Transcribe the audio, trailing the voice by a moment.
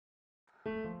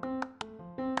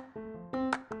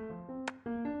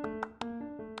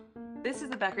This is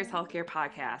the Becker's Healthcare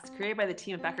Podcast, created by the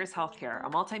team at Becker's Healthcare, a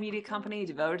multimedia company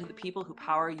devoted to the people who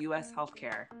power U.S.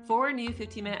 healthcare. 4 new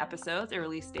 15-minute episodes are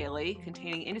released daily,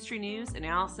 containing industry news,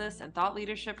 analysis, and thought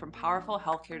leadership from powerful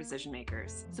healthcare decision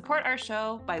makers. Support our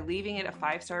show by leaving it a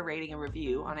 5-star rating and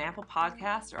review on Apple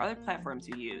Podcasts or other platforms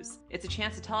you use. It's a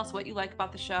chance to tell us what you like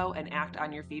about the show and act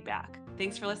on your feedback.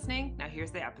 Thanks for listening. Now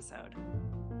here's the episode.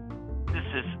 This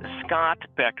is Scott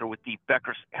Becker with the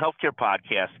Becker's Healthcare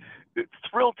Podcast.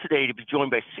 Thrilled today to be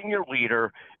joined by Senior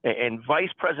Leader and Vice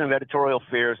President of Editorial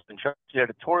Affairs and Charge of the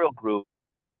Editorial Group,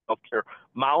 Healthcare,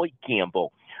 Molly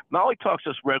Campbell. Molly talks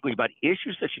to us regularly about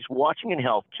issues that she's watching in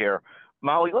healthcare.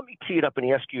 Molly, let me tee it up and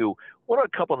ask you, what are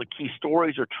a couple of the key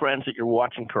stories or trends that you're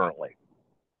watching currently?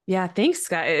 Yeah, thanks,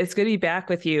 Scott. It's good to be back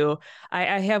with you.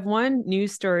 I have one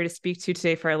news story to speak to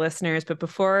today for our listeners, but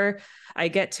before I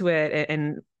get to it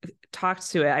and talk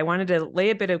to it, I wanted to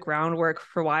lay a bit of groundwork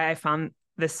for why I found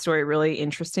this story really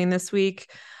interesting this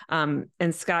week. And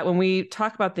Scott, when we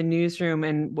talk about the newsroom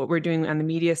and what we're doing on the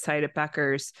media side at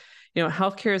Becker's,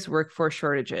 healthcare's workforce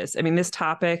shortages. I mean, this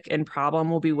topic and problem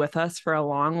will be with us for a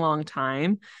long, long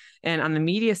time. And on the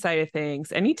media side of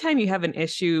things, anytime you have an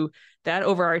issue that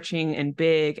overarching and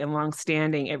big and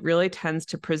longstanding, it really tends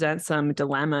to present some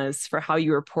dilemmas for how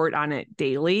you report on it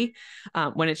daily.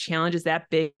 When it challenges that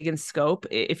big in scope,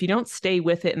 if you don't stay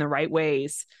with it in the right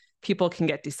ways, people can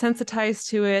get desensitized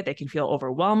to it. They can feel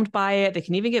overwhelmed by it. They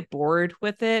can even get bored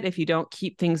with it if you don't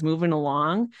keep things moving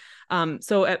along.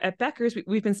 So at Becker's,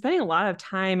 we've been spending a lot of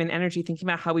time and energy thinking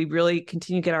about how we really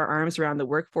continue to get our arms around the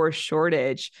workforce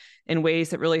shortage in ways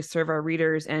that really serve our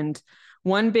readers. And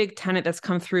one big tenet that's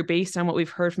come through based on what we've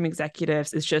heard from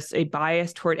executives is just a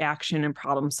bias toward action and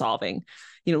problem solving.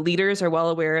 Leaders are well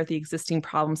aware of the existing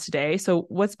problems today. So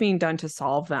what's being done to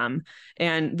solve them?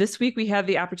 And this week we have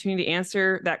the opportunity to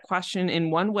answer that question in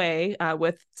one way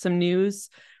with some news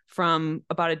from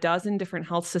about a dozen different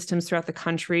health systems throughout the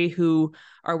country who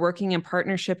are working in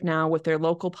partnership now with their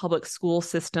local public school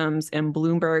systems and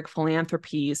Bloomberg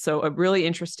Philanthropies. So a really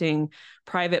interesting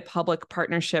private-public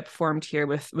partnership formed here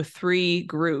with 3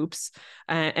 groups.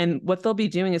 And what they'll be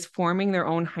doing is forming their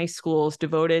own high schools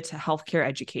devoted to healthcare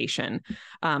education.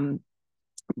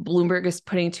 Bloomberg is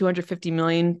putting $250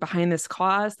 million behind this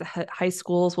cause. The high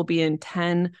schools will be in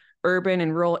 10 urban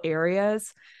and rural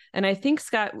areas. And I think,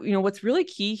 Scott, what's really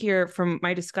key here from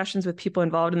my discussions with people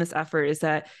involved in this effort is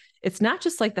that it's not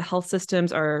just like the health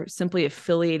systems are simply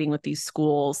affiliating with these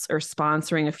schools or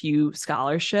sponsoring a few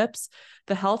scholarships.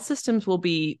 The health systems will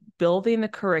be building the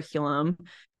curriculum,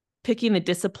 picking the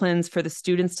disciplines for the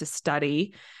students to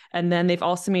study. And then they've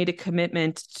also made a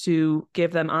commitment to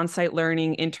give them on-site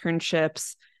learning,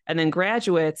 internships, and then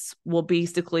graduates will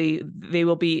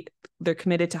they're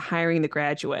committed to hiring the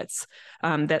graduates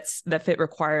that fit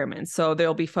requirements. So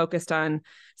they'll be focused on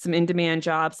some in-demand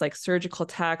jobs like surgical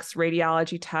techs,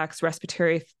 radiology techs,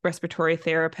 respiratory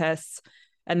therapists.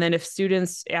 And then if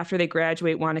students, after they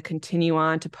graduate, want to continue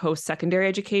on to post-secondary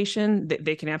education,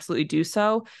 they can absolutely do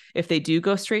so. If they do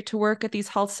go straight to work at these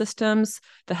health systems,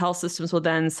 the health systems will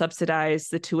then subsidize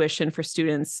the tuition for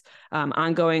students'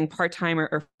 ongoing part-time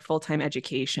or full-time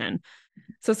education.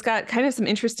 So Scott, kind of some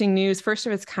interesting news. First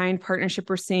of its kind partnership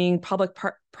we're seeing,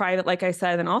 public-private, like I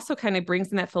said, and also kind of brings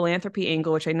in that philanthropy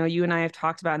angle, which I know you and I have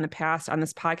talked about in the past on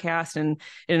this podcast and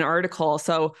in an article.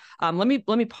 So let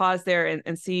me pause there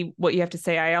and see what you have to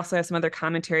say. I also have some other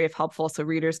commentary if helpful, so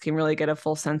readers can really get a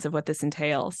full sense of what this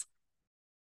entails.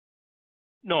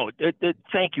 No,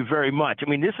 thank you very much. I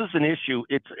mean, this is an issue.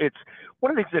 It's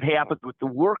one of the things that happens with the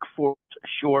workforce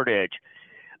shortage.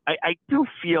 I do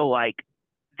feel like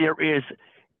there is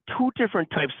 2 different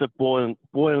types of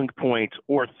boiling points,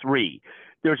 or 3.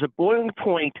 There's a boiling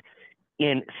point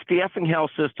in staffing health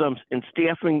systems and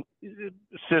staffing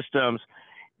systems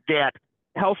that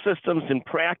health systems and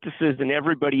practices and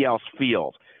everybody else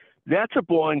feels. That's a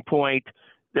boiling point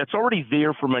that's already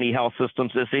there for many health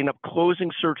systems as they end up closing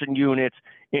certain units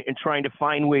and trying to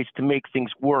find ways to make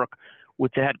things work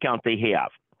with the headcount they have.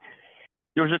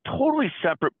 There's a totally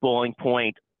separate boiling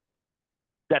point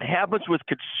that happens with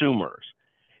consumers.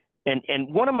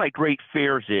 And one of my great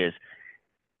fears is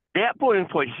that boiling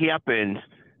point happens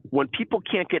when people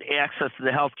can't get access to the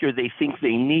healthcare they think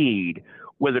they need,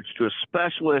 whether it's to a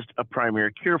specialist, a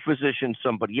primary care physician,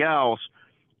 somebody else.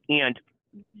 And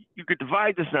you could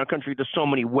divide this in our country to so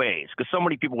many ways, because so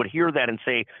many people would hear that and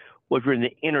say, well, if you're in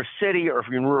the inner city or if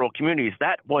you're in rural communities,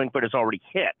 that boiling point is already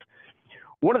hit.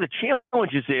 One of the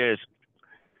challenges is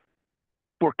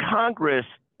for Congress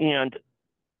and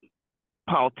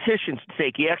politicians to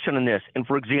take action on this and,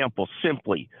 for example,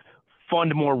 simply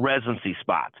fund more residency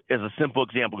spots as a simple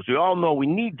example, because we all know we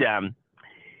need them.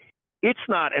 it's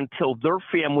not until their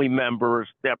family members,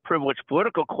 that privileged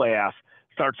political class,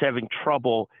 starts having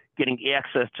trouble getting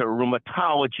access to a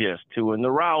rheumatologist, to a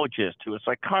neurologist, to a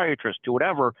psychiatrist, to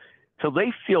whatever, till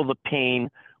they feel the pain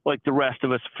like the rest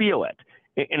of us feel it.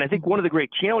 And I think one of the great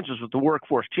challenges with the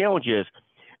workforce challenge is,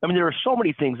 I mean, there are so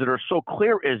many things that are so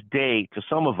clear as day to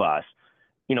some of us.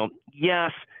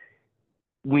 Yes,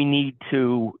 we need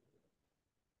to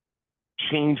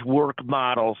change work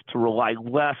models to rely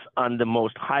less on the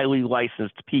most highly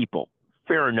licensed people.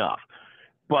 Fair enough.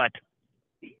 But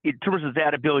in terms of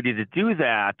that ability to do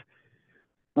that,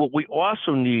 what we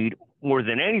also need more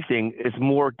than anything is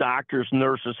more doctors,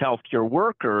 nurses, healthcare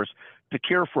workers to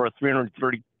care for a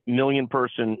 330 million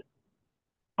person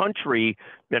country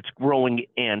that's growing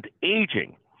and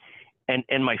aging.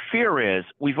 And my fear is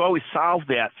we've always solved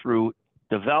that through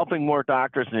developing more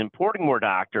doctors and importing more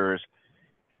doctors,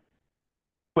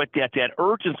 but that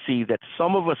urgency that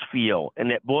some of us feel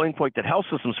and that boiling point that health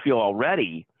systems feel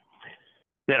already,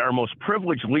 that our most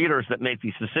privileged leaders that make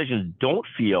these decisions don't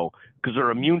feel because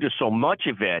they're immune to so much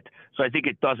of it. So I think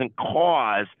it doesn't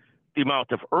cause the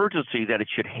amount of urgency that it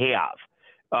should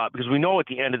have. Because we know at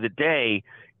the end of the day,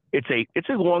 it's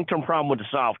a long-term problem to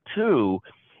solve too.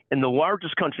 And the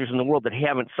largest countries in the world that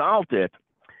haven't solved it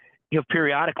have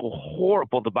periodical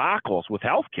horrible debacles with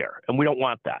healthcare, and we don't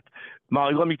want that.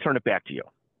 Molly, let me turn it back to you.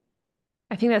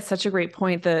 I think that's such a great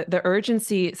point. The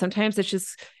urgency, sometimes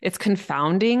it's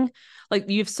confounding. Like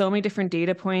you have so many different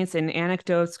data points and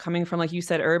anecdotes coming from, like you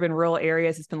said, urban, rural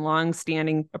areas. It's been long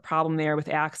standing a problem there with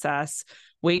access,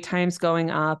 wait times going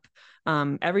up.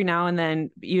 Every now and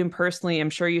then, even personally, I'm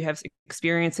sure you have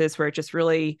experiences where it just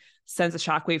really sends a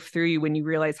shockwave through you when you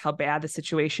realize how bad the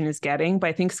situation is getting. But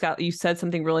I think, Scott, you said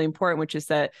something really important, which is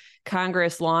that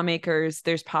Congress, lawmakers,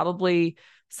 there's probably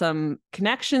some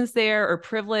connections there or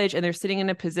privilege, and they're sitting in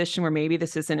a position where maybe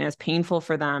this isn't as painful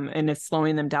for them and it's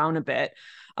slowing them down a bit.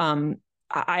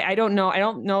 I don't know. I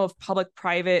don't know of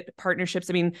public-private partnerships.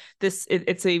 I mean,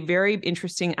 it's a very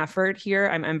interesting effort here.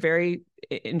 I'm very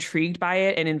intrigued by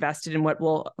it and invested in what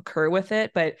will occur with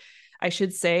it. But I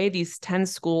should say these 10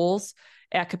 schools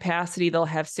at capacity, they'll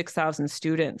have 6,000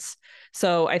 students.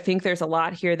 So I think there's a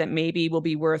lot here that maybe will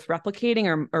be worth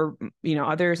replicating or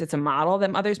others, it's a model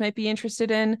that others might be interested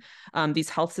in. These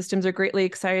health systems are greatly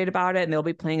excited about it, and they'll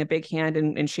be playing a big hand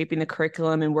in shaping the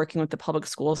curriculum and working with the public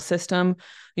school system.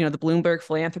 The Bloomberg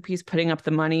Philanthropies putting up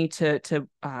the money to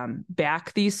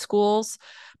back these schools.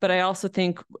 But I also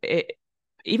think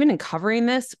even in covering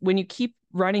this, when you keep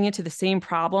running into the same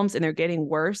problems and they're getting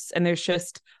worse, and there's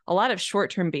just a lot of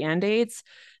short-term band-aids,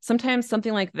 sometimes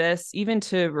something like this, even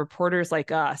to reporters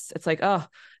like us, it's like, oh,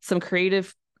 some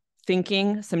creative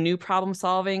thinking, some new problem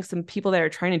solving, some people that are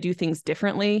trying to do things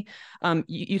differently.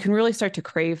 You can really start to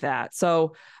crave that.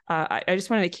 So I just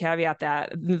wanted to caveat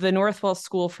that. The Northwell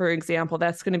School, for example,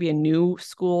 that's going to be a new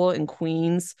school in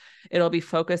Queens. It'll be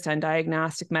focused on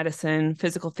diagnostic medicine,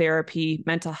 physical therapy,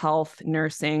 mental health,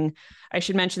 nursing. I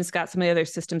should mention, Scott, some of the other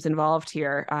systems involved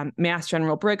here. Mass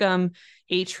General Brigham,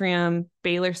 Atrium,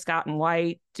 Baylor Scott and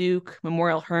White, Duke,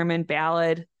 Memorial Hermann,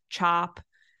 Ballard, CHOP,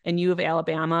 and U of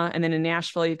Alabama. And then in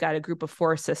Nashville, you've got a group of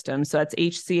 4 systems. So that's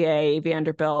HCA,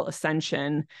 Vanderbilt,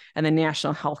 Ascension, and the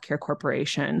National Healthcare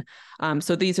Corporation.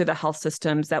 So these are the health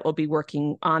systems that will be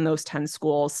working on those 10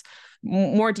 schools.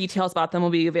 More details about them will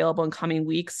be available in coming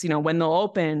weeks, when they'll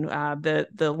open,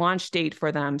 the launch date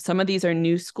for them. Some of these are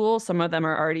new schools. Some of them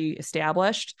are already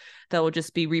established that will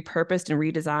just be repurposed and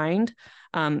redesigned.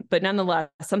 But nonetheless,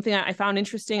 something I found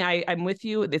interesting, I'm with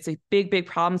you. It's a big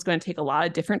problem. It's going to take a lot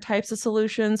of different types of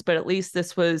solutions, but at least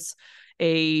this was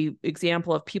an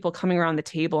example of people coming around the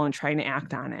table and trying to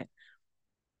act on it.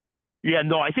 Yeah,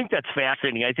 no, I think that's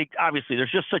fascinating. I think obviously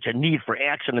there's just such a need for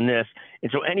action in this.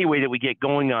 And so any way that we get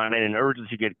going on it and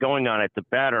urgency get going on it, the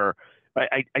better.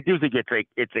 I do think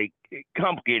it's a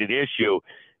complicated issue.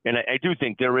 And I do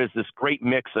think there is this great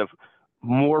mix of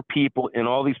more people in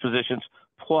all these positions,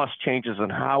 plus changes in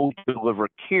how we deliver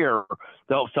care to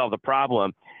help solve the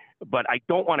problem. But I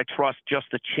don't want to trust just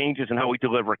the changes in how we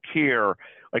deliver care.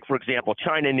 Like, for example,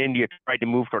 China and India tried to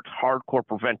move towards hardcore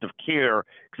preventive care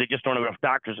because they just don't have enough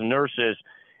doctors and nurses.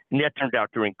 And that turned out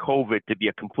during COVID to be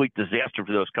a complete disaster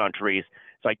for those countries.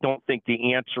 So I don't think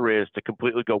the answer is to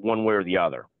completely go one way or the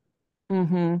other.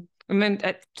 Mm-hmm. And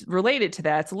then related to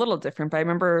that, it's a little different, but I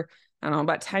remember, I don't know,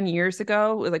 about 10 years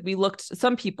ago, like we looked,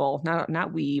 some people,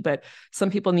 not we, but some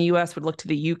people in the US would look to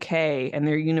the UK and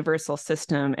their universal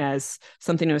system as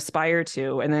something to aspire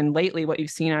to. And then lately what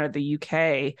you've seen out of the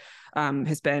UK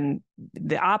has been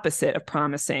the opposite of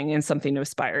promising and something to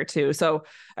aspire to. So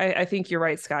I think you're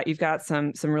right, Scott. You've got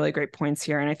some really great points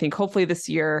here. And I think hopefully this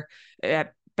year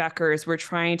at Beckers, we're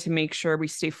trying to make sure we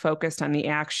stay focused on the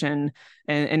action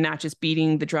and not just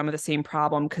beating the drum of the same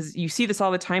problem. Because you see this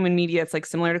all the time in media. It's like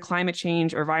similar to climate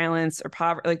change or violence or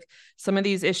poverty. Like some of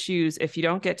these issues, if you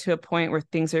don't get to a point where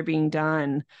things are being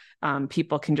done,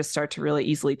 people can just start to really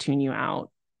easily tune you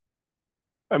out.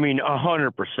 I mean,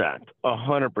 100%.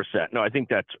 No, I think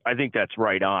that's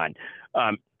right on.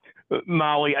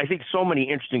 Molly, I think so many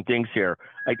interesting things here.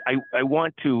 I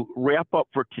want to wrap up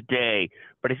for today,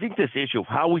 but I think this issue of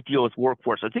how we deal with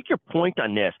workforce, I think your point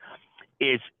on this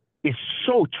is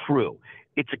so true.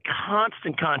 It's a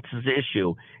constant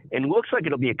issue, and looks like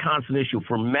it'll be a constant issue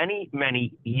for many,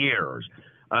 many years.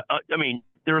 I mean,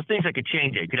 there are things that could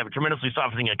change it. You could have a tremendously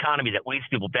softening economy that leads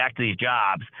people back to these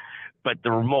jobs, but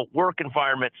the remote work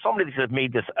environment, so many things have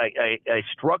made this a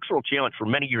structural challenge for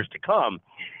many years to come.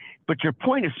 But your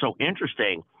point is so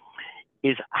interesting,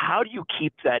 is how do you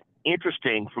keep that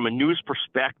interesting from a news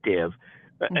perspective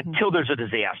until there's a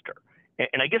disaster?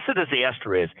 And I guess the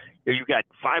disaster is you've got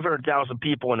 500,000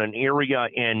 people in an area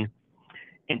in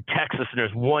Texas, and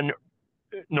there's one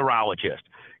neurologist.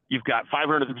 You've got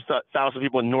 500,000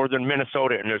 people in northern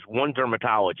Minnesota, and there's one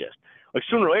dermatologist. Like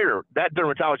sooner or later, that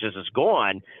dermatologist is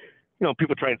gone. You know,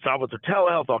 people try and solve it through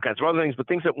telehealth, all kinds of other things, but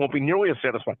things that won't be nearly as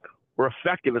satisfying or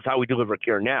effective as how we deliver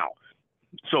care now.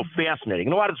 So fascinating.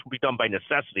 And a lot of this will be done by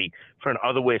necessity for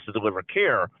other ways to deliver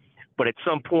care. But at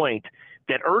some point,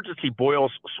 that urgency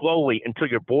boils slowly until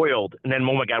you're boiled, and then,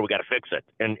 oh my God, we got to fix it.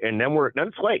 And then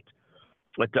it's late.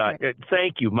 But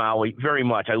thank you, Molly, very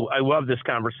much. I love this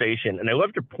conversation, and I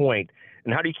love your point.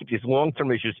 And how do you keep these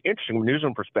long-term issues interesting from a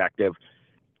newsroom perspective?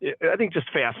 I think just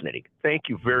fascinating. Thank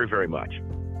you very, very much.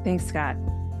 Thanks, Scott.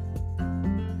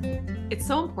 It's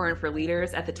so important for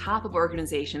leaders at the top of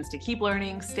organizations to keep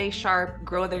learning, stay sharp,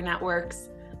 grow their networks.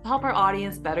 To help our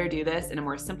audience better do this in a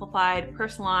more simplified,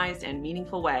 personalized, and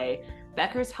meaningful way,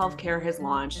 Becker's Healthcare has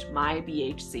launched My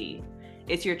BHC.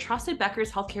 It's your trusted Becker's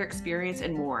healthcare experience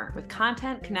and more, with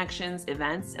content, connections,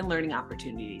 events, and learning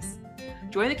opportunities.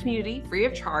 Join the community free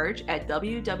of charge at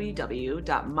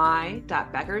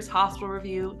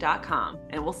www.my.beckershospitalreview.com,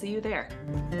 and we'll see you there.